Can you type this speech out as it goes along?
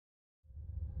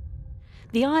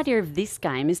The idea of this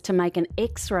game is to make an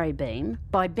X-ray beam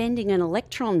by bending an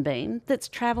electron beam that's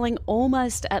travelling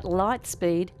almost at light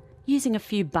speed using a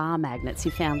few bar magnets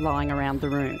you found lying around the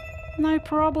room. No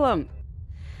problem.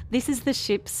 This is the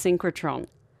ship Synchrotron.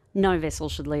 No vessel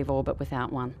should leave orbit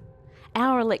without one.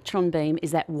 Our electron beam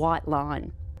is that white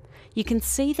line. You can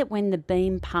see that when the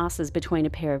beam passes between a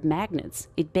pair of magnets,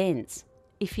 it bends.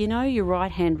 If you know your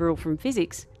right-hand rule from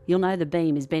physics, you'll know the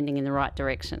beam is bending in the right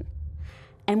direction.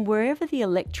 And wherever the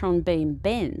electron beam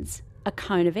bends, a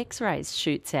cone of X-rays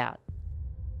shoots out.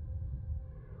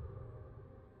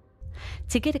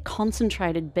 To get a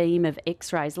concentrated beam of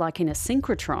X-rays like in a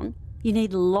synchrotron, you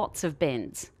need lots of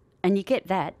bends. And you get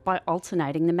that by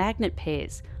alternating the magnet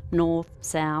pairs, north,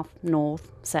 south,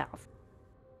 north, south.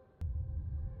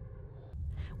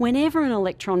 Whenever an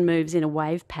electron moves in a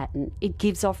wave pattern, it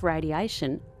gives off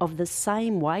radiation of the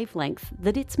same wavelength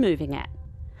that it's moving at.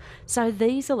 So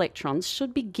these electrons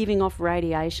should be giving off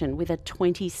radiation with a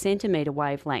 20 centimetre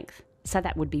wavelength, so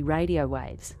that would be radio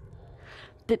waves.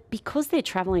 But because they're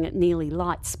travelling at nearly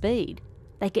light speed,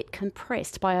 they get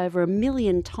compressed by over 1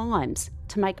 million times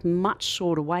to make much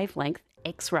shorter wavelength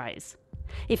X-rays.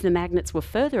 If the magnets were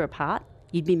further apart,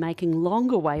 you'd be making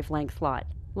longer wavelength light,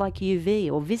 like UV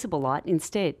or visible light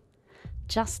instead,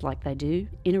 just like they do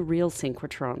in a real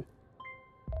synchrotron.